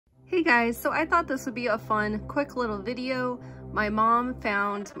Hey guys, so I thought this would be a fun, quick little video. My mom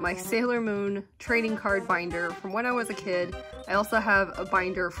found my Sailor Moon trading card binder from when I was a kid. I also have a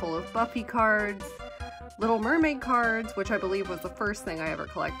binder full of Buffy cards, Little Mermaid cards, which I believe was the first thing I ever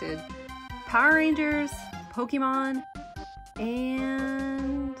collected, Power Rangers, Pokemon,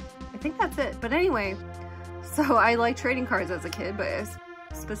 and I think that's it. But anyway, so I liked trading cards as a kid, but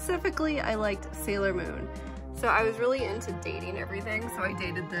specifically I liked Sailor Moon. So I was really into dating everything, so I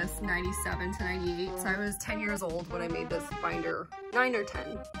dated this 97 to 98, so I was 10 years old when I made this binder, 9 or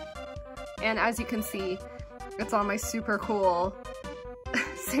 10. And as you can see, it's on my super cool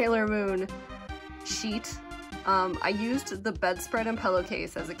Sailor Moon sheet. I used the bedspread and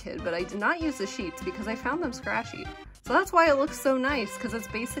pillowcase as a kid, but I did not use the sheets because I found them scratchy. So that's why it looks so nice, because it's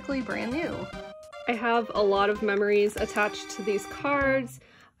basically brand new. I have a lot of memories attached to these cards.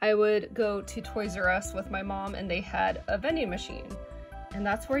 I would go to Toys R Us with my mom and they had a vending machine. And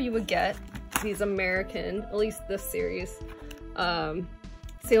that's where you would get these American, at least this series,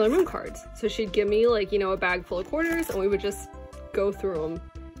 Sailor Moon cards. So she'd give me like, you know, a bag full of quarters and we would just go through them.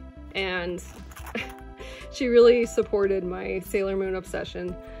 And she really supported my Sailor Moon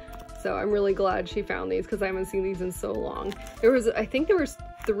obsession. So I'm really glad she found these because I haven't seen these in so long. I think there was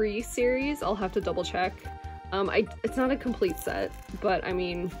 3 series, I'll have to double check. It's not a complete set, but I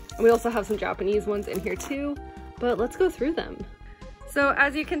mean, we also have some Japanese ones in here too, but let's go through them. So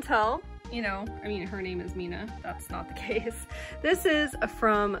as you can tell, you know, I mean, her name is Mina, that's not the case. This is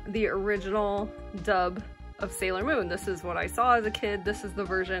from the original dub of Sailor Moon. This is what I saw as a kid. This is the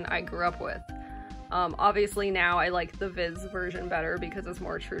version I grew up with. Obviously now I like the Viz version better because it's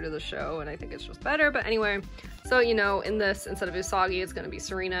more true to the show and I think it's just better, but anyway, so you know, in this, instead of Usagi, it's gonna be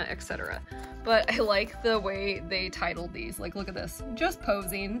Serena, etc. But I like the way they titled these. Like, look at this, just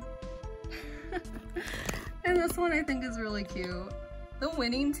posing. And this one I think is really cute. The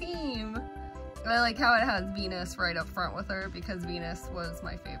winning team. I like how it has Venus right up front with her because Venus was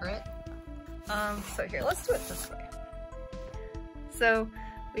my favorite. So here, let's do it this way. So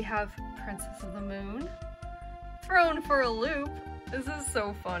we have Princess of the Moon thrown for a loop. This is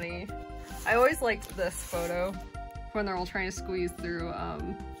so funny. I always liked this photo when they're all trying to squeeze through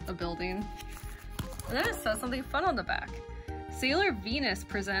a building. And then it says something fun on the back. Sailor Venus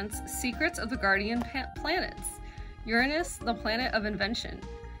presents Secrets of the Guardian Planets. Uranus, the planet of invention.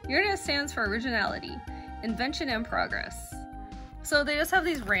 Uranus stands for originality, invention, and progress. So they just have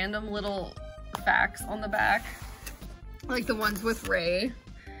these random little facts on the back, like the ones with Ray.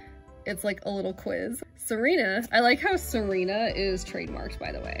 It's like a little quiz. Serena, I like how Serena is trademarked,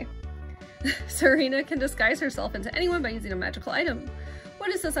 by the way. Serena can disguise herself into anyone by using a magical item. What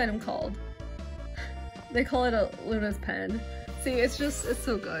is this item called? They call it a Luna's pen. See, it's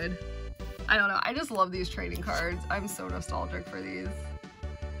so good. I don't know, I just love these trading cards. I'm so nostalgic for these.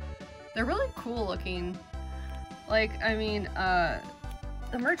 They're really cool looking. Like, I mean,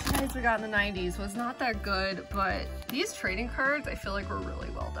 the merchandise we got in the 90s was not that good, but these trading cards I feel like were really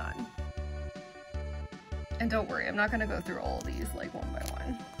well done. And don't worry, I'm not gonna go through all of these like one by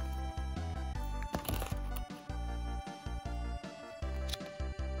one.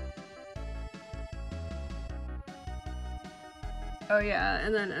 Oh yeah,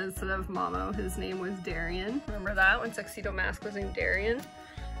 and then instead of Momo, his name was Darian. Remember that when Tuxedo Mask was named Darian?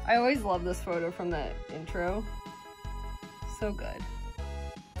 I always love this photo from the intro. So good.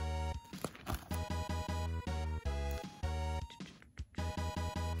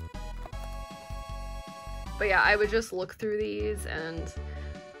 But yeah, I would just look through these and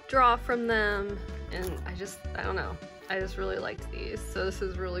draw from them, and I don't know, I just really liked these. So this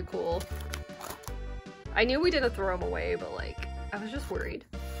is really cool. I knew we didn't throw them away, but like, I was just worried.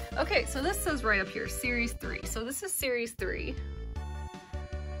 Okay, so this says right up here, Series 3. So this is Series 3.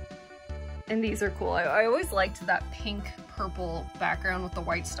 And these are cool. I always liked that pink purple background with the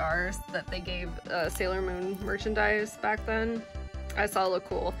white stars that they gave Sailor Moon merchandise back then. I saw it look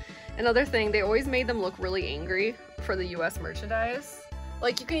cool. Another thing, they always made them look really angry for the US merchandise.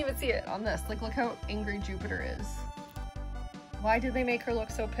 Like, you can even see it on this. Like, look how angry Jupiter is. Why did they make her look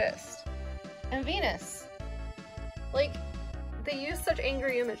so pissed? And Venus. Like, they use such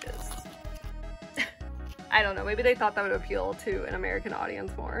angry images. I don't know, maybe they thought that would appeal to an American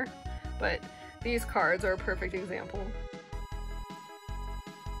audience more. But these cards are a perfect example.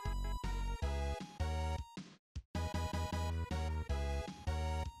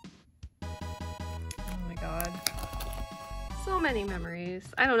 God, so many memories.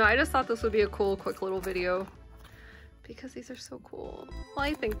 I don't know, I just thought this would be a cool, quick little video because these are so cool. Well,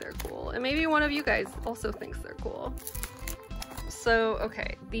 I think they're cool, and maybe one of you guys also thinks they're cool. So,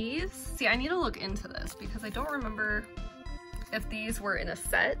 okay, these, see, I need to look into this because I don't remember if these were in a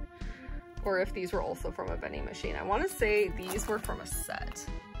set or if these were also from a vending machine. I want to say these were from a set.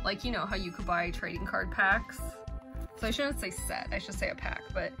 Like, you know how you could buy trading card packs? So I shouldn't say set, I should say a pack,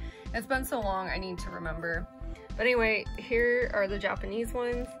 but it's been so long I need to remember. But anyway, here are the Japanese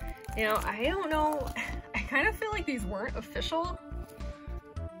ones. You know, I don't know, I kind of feel like these weren't official,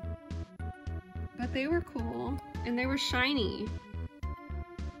 but they were cool and they were shiny.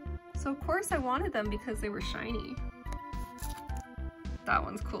 So of course I wanted them because they were shiny. That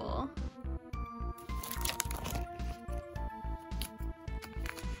one's cool.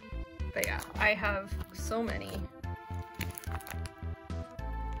 But yeah, I have so many.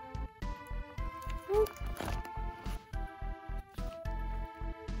 Ooh.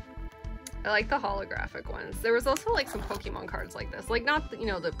 I like the holographic ones. There was also like some Pokemon cards like this. Like not, you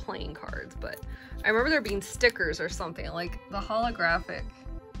know, the playing cards, but I remember there being stickers or something. Like the holographic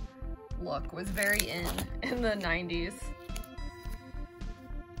look was very in the 90s.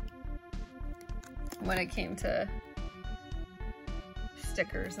 When it came to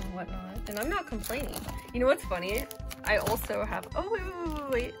stickers and whatnot. And I'm not complaining. You know what's funny? I also have, oh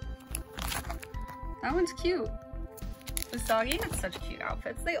wait. That one's cute. Usagi had such cute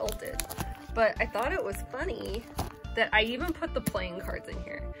outfits. They all did. But I thought it was funny that I even put the playing cards in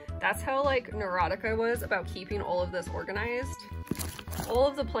here. That's how like neurotic I was about keeping all of this organized. All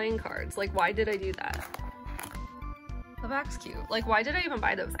of the playing cards. Like, why did I do that? The back's cute. Like, why did I even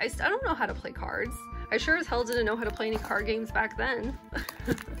buy those? I don't know how to play cards. I sure as hell didn't know how to play any card games back then.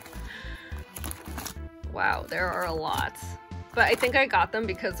 Wow, there are a lot. But I think I got them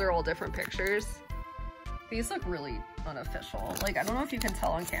because they're all different pictures. These look really unofficial. Like, I don't know if you can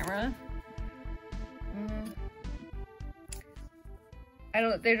tell on camera. I don't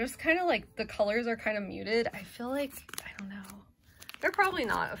know, they're just kind of like, the colors are kind of muted. I feel like, I don't know. They're probably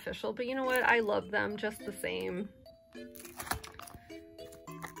not official, but you know what? I love them just the same.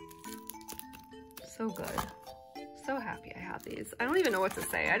 So good. So happy I have these. I don't even know what to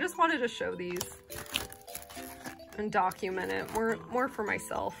say. I just wanted to show these and document it more for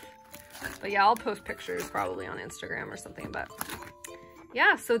myself. But yeah, I'll post pictures probably on Instagram or something. But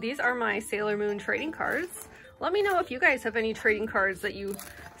yeah, so these are my Sailor Moon trading cards. Let me know if you guys have any trading cards that you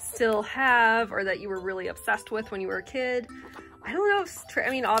still have or that you were really obsessed with when you were a kid. I don't know if, I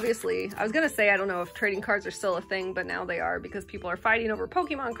mean, obviously, I was gonna say I don't know if trading cards are still a thing, but now they are because people are fighting over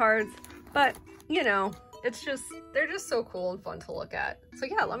Pokemon cards. But, you know, it's just, they're just so cool and fun to look at. So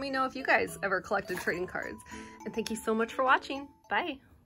yeah, let me know if you guys ever collected trading cards. And thank you so much for watching. Bye.